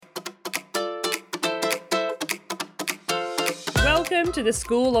Welcome to the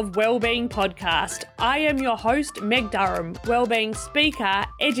School of Wellbeing podcast. I am your host, Meg Durham, wellbeing speaker,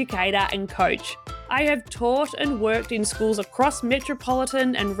 educator and coach. I have taught and worked in schools across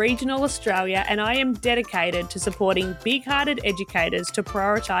metropolitan and regional Australia, and I am dedicated to supporting big-hearted educators to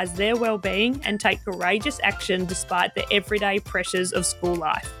prioritise their wellbeing and take courageous action despite the everyday pressures of school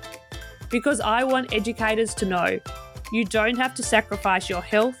life. Because I want educators to know you don't have to sacrifice your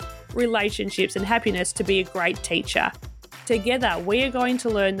health, relationships and happiness to be a great teacher. Together, we are going to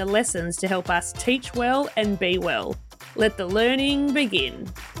learn the lessons to help us teach well and be well. Let the learning begin.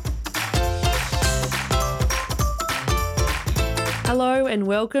 Hello and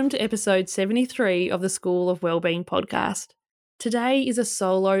welcome to episode 73 of the School of Wellbeing podcast. Today is a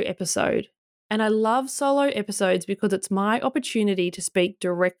solo episode, and I love solo episodes because it's my opportunity to speak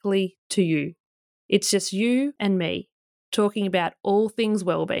directly to you. It's just you and me, talking about all things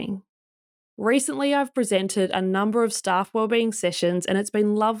wellbeing. Recently, I've presented a number of staff wellbeing sessions, and it's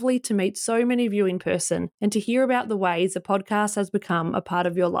been lovely to meet so many of you in person and to hear about the ways the podcast has become a part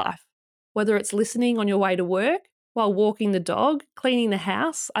of your life. Whether it's listening on your way to work, while walking the dog, cleaning the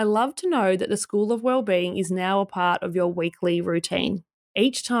house, I love to know that the School of Wellbeing is now a part of your weekly routine.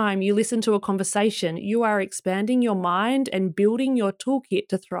 Each time you listen to a conversation, you are expanding your mind and building your toolkit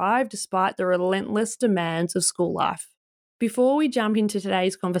to thrive despite the relentless demands of school life. Before we jump into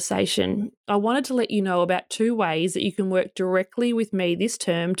today's conversation, I wanted to let you know about 2 ways that you can work directly with me this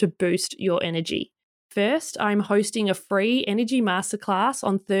term to boost your energy. First, I'm hosting a free energy masterclass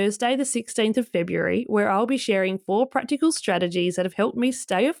on Thursday, the 16th of February, where I'll be sharing 4 practical strategies that have helped me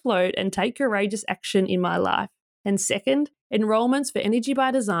stay afloat and take courageous action in my life. And second, enrollments for Energy by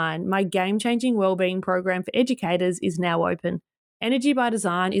Design, my game-changing wellbeing program for educators, is now open. Energy by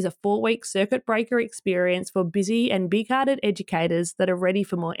Design is a 4-week circuit breaker experience for busy and big-hearted educators that are ready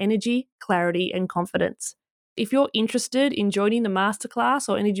for more energy, clarity, and confidence. If you're interested in joining the masterclass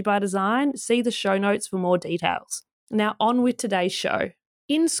or Energy by Design, see the show notes for more details. Now on with today's show.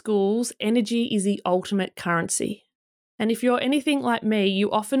 In schools, energy is the ultimate currency. And if you're anything like me,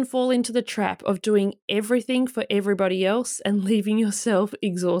 you often fall into the trap of doing everything for everybody else and leaving yourself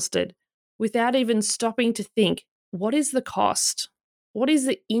exhausted, without even stopping to think, what is the cost? What is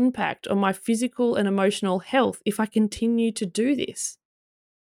the impact on my physical and emotional health if I continue to do this?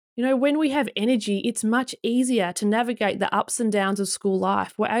 You know, when we have energy, it's much easier to navigate the ups and downs of school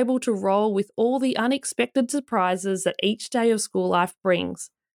life. We're able to roll with all the unexpected surprises that each day of school life brings.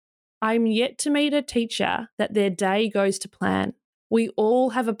 I'm yet to meet a teacher that their day goes to plan. We all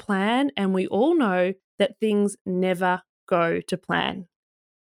have a plan, and we all know that things never go to plan.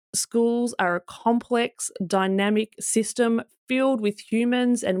 Schools are a complex, dynamic system filled with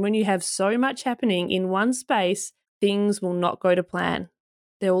humans, and when you have so much happening in one space, things will not go to plan.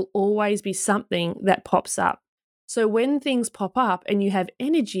 There will always be something that pops up. So when things pop up and you have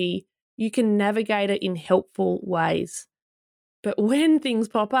energy, you can navigate it in helpful ways. But when things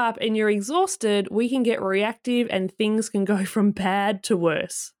pop up and you're exhausted, we can get reactive and things can go from bad to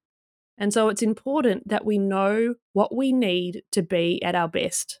worse. And so it's important that we know what we need to be at our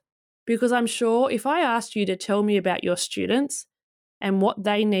best. Because I'm sure if I asked you to tell me about your students and what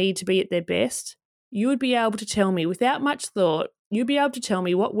they need to be at their best, you would be able to tell me without much thought. You'd be able to tell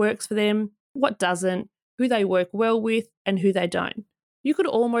me what works for them, what doesn't, who they work well with, and who they don't. You could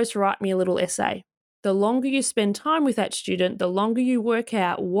almost write me a little essay. The longer you spend time with that student, the longer you work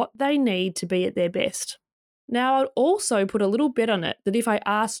out what they need to be at their best. Now, I'd also put a little bet on it that if I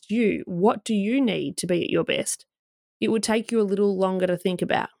asked you, what do you need to be at your best, it would take you a little longer to think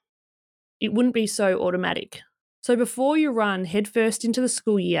about. It wouldn't be so automatic. So before you run headfirst into the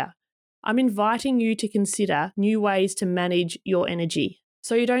school year, I'm inviting you to consider new ways to manage your energy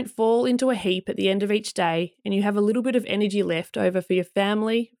so you don't fall into a heap at the end of each day and you have a little bit of energy left over for your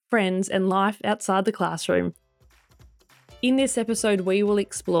family, friends, and life outside the classroom. In this episode, we will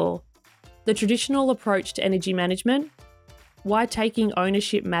explore the traditional approach to energy management, why taking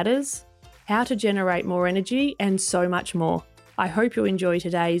ownership matters, how to generate more energy, and so much more. I hope you enjoy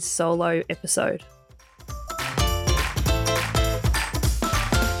today's solo episode.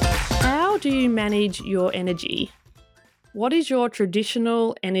 How do you manage your energy? What is your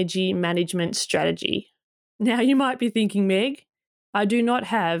traditional energy management strategy? Now you might be thinking, Meg, I do not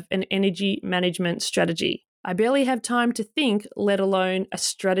have an energy management strategy. I barely have time to think, let alone a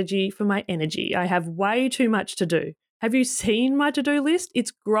strategy for my energy. I have way too much to do. Have you seen my to-do list?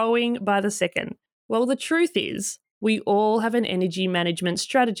 It's growing by the second. Well, the truth is, we all have an energy management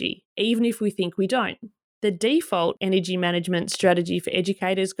strategy, even if we think we don't. The default energy management strategy for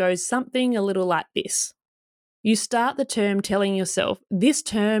educators goes something a little like this. You start the term telling yourself, this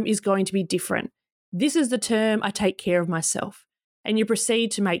term is going to be different. This is the term I take care of myself. and you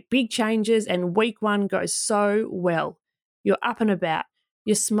proceed to make big changes, and week 1 goes so well. You're up and about,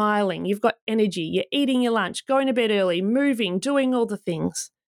 you're smiling, you've got energy, you're eating your lunch, going to bed early, moving, doing all the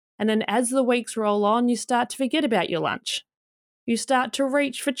things. And then as the weeks roll on, you start to forget about your lunch. You start to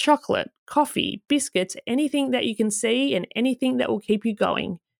reach for chocolate, coffee, biscuits, anything that you can see and anything that will keep you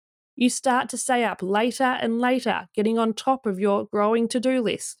going. You start to stay up later and later, getting on top of your growing to-do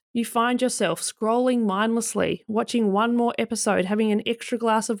list. You find yourself scrolling mindlessly, watching one more episode, having an extra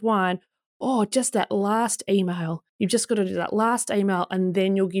glass of wine, or just that last email. You've just got to do that last email and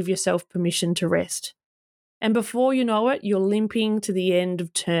then you'll give yourself permission to rest. And before you know it, you're limping to the end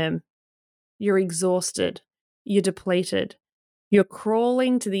of term. You're exhausted. You're depleted. You're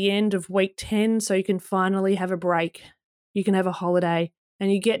crawling to the end of week 10 so you can finally have a break. You can have a holiday.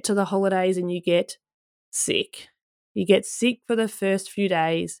 And you get to the holidays and you get sick. You get sick for the first few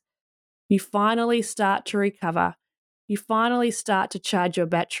days. You finally start to recover. You finally start to charge your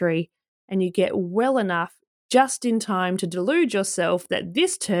battery and you get well enough just in time to delude yourself that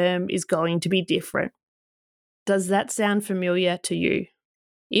this term is going to be different. Does that sound familiar to you?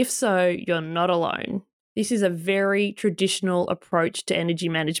 If so, you're not alone. This is a very traditional approach to energy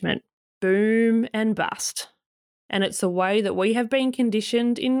management. Boom and bust. And it's a way that we have been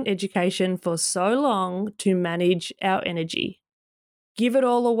conditioned in education for so long to manage our energy. Give it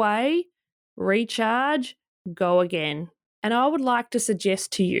all away, recharge, go again. And I would like to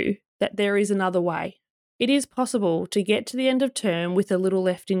suggest to you that there is another way. It is possible to get to the end of term with a little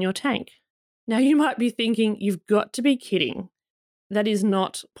left in your tank. Now you might be thinking, you've got to be kidding. That is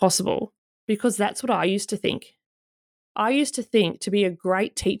not possible, because that's what I used to think. I used to think to be a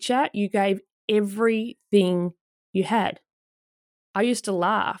great teacher, you gave everything you had. I used to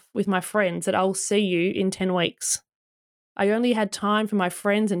laugh with my friends that I'll see you in 10 weeks. I only had time for my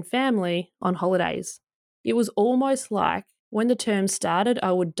friends and family on holidays. It was almost like when the term started,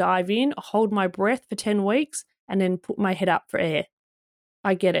 I would dive in, hold my breath for 10 weeks, and then put my head up for air.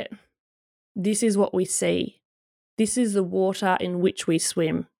 I get it. This is what we see. This is the water in which we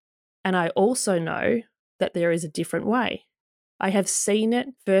swim. And I also know that there is a different way. I have seen it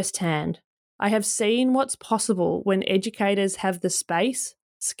firsthand. I have seen what's possible when educators have the space,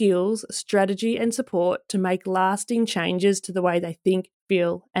 skills, strategy, and support to make lasting changes to the way they think,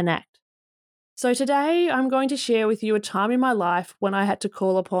 feel, and act. So today I'm going to share with you a time in my life when I had to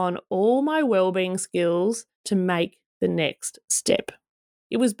call upon all my wellbeing skills to make the next step.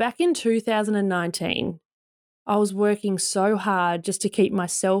 It was back in 2019. I was working so hard just to keep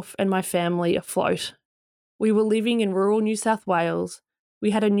myself and my family afloat. We were living in rural New South Wales. We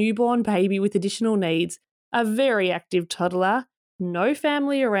had a newborn baby with additional needs, a very active toddler, no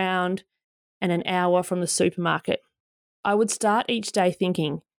family around, and an hour from the supermarket. I would start each day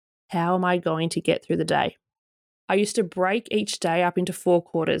thinking, how am I going to get through the day? I used to break each day up into 4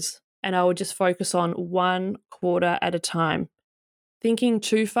 quarters, and I would just focus on 1 quarter at a time. Thinking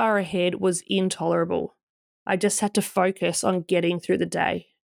too far ahead was intolerable. I just had to focus on getting through the day.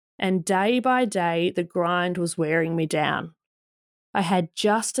 And day by day, the grind was wearing me down. I had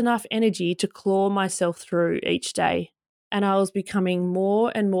just enough energy to claw myself through each day, and I was becoming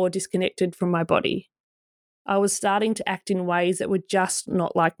more and more disconnected from my body. I was starting to act in ways that were just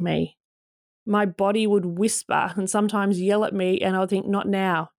not like me. My body would whisper and sometimes yell at me, and I would think, not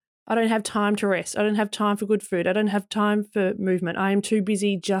now. I don't have time to rest. I don't have time for good food. I don't have time for movement. I am too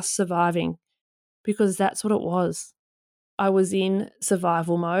busy just surviving, because that's what it was. I was in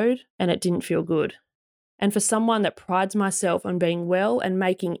survival mode and it didn't feel good. And for someone that prides myself on being well and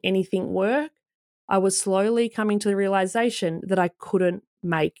making anything work, I was slowly coming to the realization that I couldn't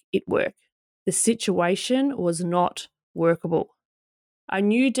make it work. The situation was not workable. I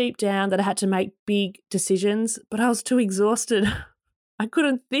knew deep down that I had to make big decisions, but I was too exhausted. I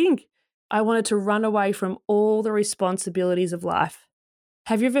couldn't think. I wanted to run away from all the responsibilities of life.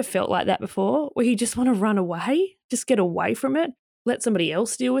 Have you ever felt like that before, where you just want to run away, just get away from it, let somebody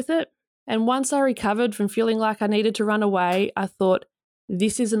else deal with it? And once I recovered from feeling like I needed to run away, I thought,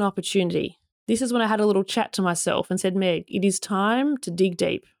 this is an opportunity. This is when I had a little chat to myself and said, Meg, it is time to dig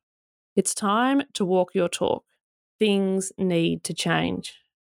deep. It's time to walk your talk. Things need to change.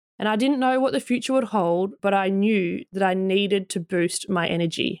 And I didn't know what the future would hold, but I knew that I needed to boost my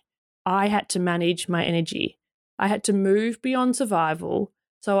energy. I had to manage my energy. I had to move beyond survival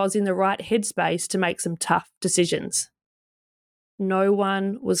so I was in the right headspace to make some tough decisions. No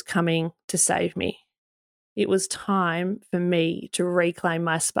one was coming to save me. It was time for me to reclaim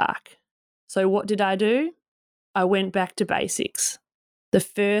my spark. So what did I do? I went back to basics. The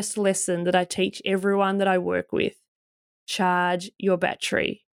first lesson that I teach everyone that I work with: charge your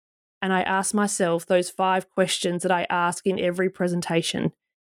battery. and I asked myself those 5 questions that I ask in every presentation.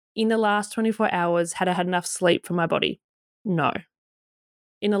 In the last 24 hours, had I had enough sleep for my body? No.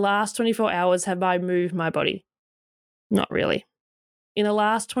 In the last 24 hours, have I moved my body? Not really. In the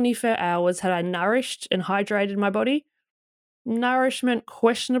last 24 hours, had I nourished and hydrated my body? Nourishment,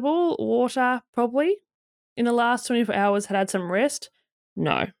 questionable. Water, probably. In the last 24 hours, had I had some rest?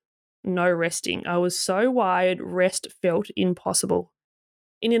 No. No resting. I was so wired, rest felt impossible.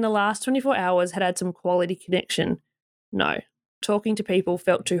 And in the last 24 hours, had I had some quality connection? No. Talking to people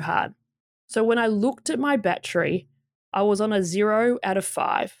felt too hard. So when I looked at my battery, I was on a 0 out of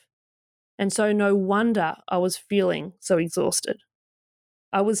 5. And so no wonder I was feeling so exhausted.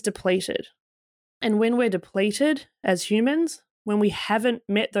 I was depleted. And when we're depleted as humans, when we haven't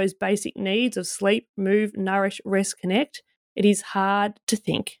met those basic needs of sleep, move, nourish, rest, connect, it is hard to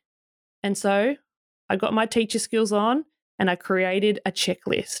think. And so I got my teacher skills on and I created a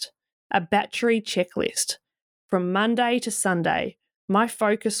checklist, a battery checklist. From Monday to Sunday, my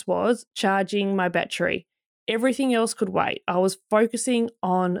focus was charging my battery. Everything else could wait. I was focusing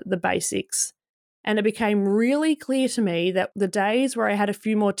on the basics. And it became really clear to me that the days where I had a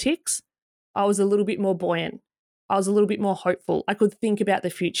few more ticks, I was a little bit more buoyant. I was a little bit more hopeful. I could think about the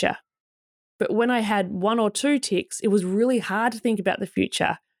future. But when I had 1 or 2 ticks, it was really hard to think about the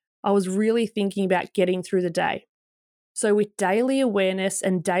future. I was really thinking about getting through the day. So with daily awareness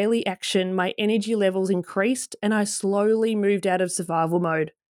and daily action, my energy levels increased and I slowly moved out of survival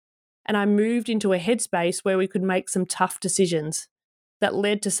mode. And I moved into a headspace where we could make some tough decisions that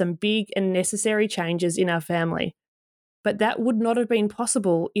led to some big and necessary changes in our family. But that would not have been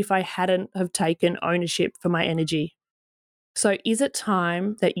possible if I hadn't have taken ownership for my energy. So is it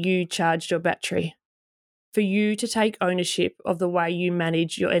time that you charged your battery? For you to take ownership of the way you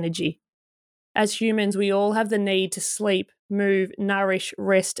manage your energy? As humans, we all have the need to sleep, move, nourish,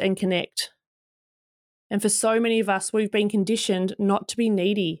 rest, and connect. And for so many of us, we've been conditioned not to be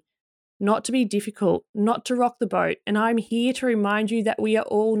needy, not to be difficult, not to rock the boat. And I'm here to remind you that we are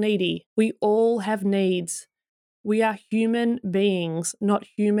all needy. We all have needs. We are human beings, not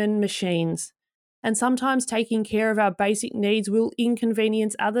human machines. And sometimes taking care of our basic needs will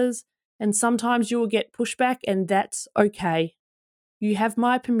inconvenience others, and sometimes you will get pushback, and that's okay. You have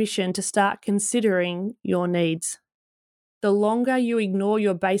my permission to start considering your needs. The longer you ignore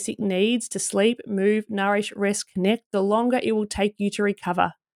your basic needs to sleep, move, nourish, rest, connect, the longer it will take you to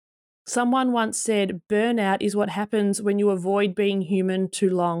recover. Someone once said, burnout is what happens when you avoid being human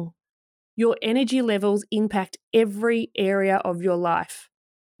too long. Your energy levels impact every area of your life.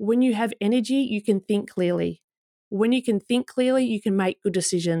 When you have energy, you can think clearly. When you can think clearly, you can make good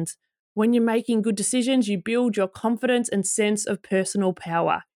decisions. When you're making good decisions, you build your confidence and sense of personal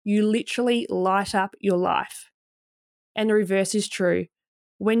power. You literally light up your life. And the reverse is true.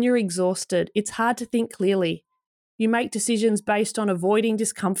 When you're exhausted, it's hard to think clearly. You make decisions based on avoiding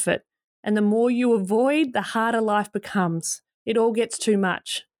discomfort. And the more you avoid, the harder life becomes. It all gets too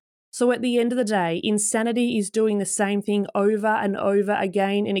much. So at the end of the day, insanity is doing the same thing over and over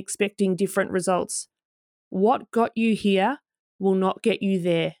again and expecting different results. What got you here will not get you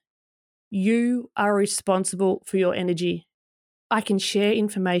there. You are responsible for your energy. I can share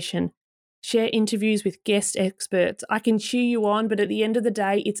information, share interviews with guest experts. I can cheer you on, but at the end of the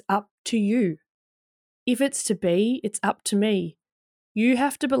day, it's up to you. If it's to be, it's up to me. You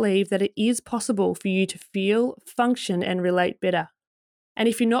have to believe that it is possible for you to feel, function, and relate better. And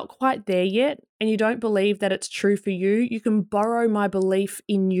if you're not quite there yet and you don't believe that it's true for you, you can borrow my belief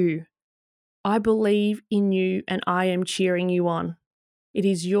in you. I believe in you and I am cheering you on. It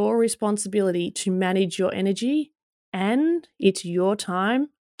is your responsibility to manage your energy and it's your time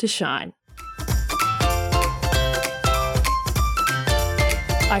to shine.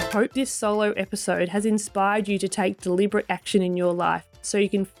 I hope this solo episode has inspired you to take deliberate action in your life so you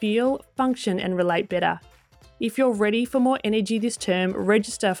can feel, function, and relate better. If you're ready for more energy this term,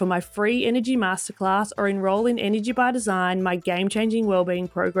 register for my free energy masterclass or enroll in Energy by Design, my game-changing wellbeing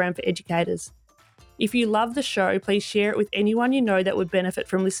program for educators. If you love the show, please share it with anyone you know that would benefit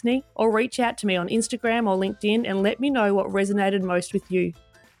from listening, or reach out to me on Instagram or LinkedIn and let me know what resonated most with you.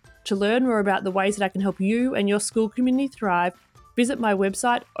 To learn more about the ways that I can help you and your school community thrive, visit my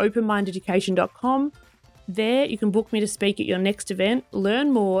website, openmindeducation.com. There, you can book me to speak at your next event,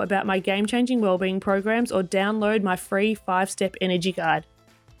 learn more about my game-changing wellbeing programs, or download my free 5-step energy guide.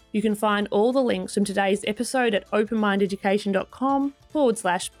 You can find all the links from today's episode at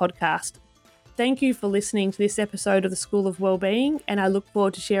openmindeducation.com/podcast. Thank you for listening to this episode of the School of Wellbeing, and I look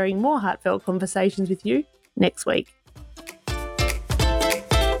forward to sharing more heartfelt conversations with you next week.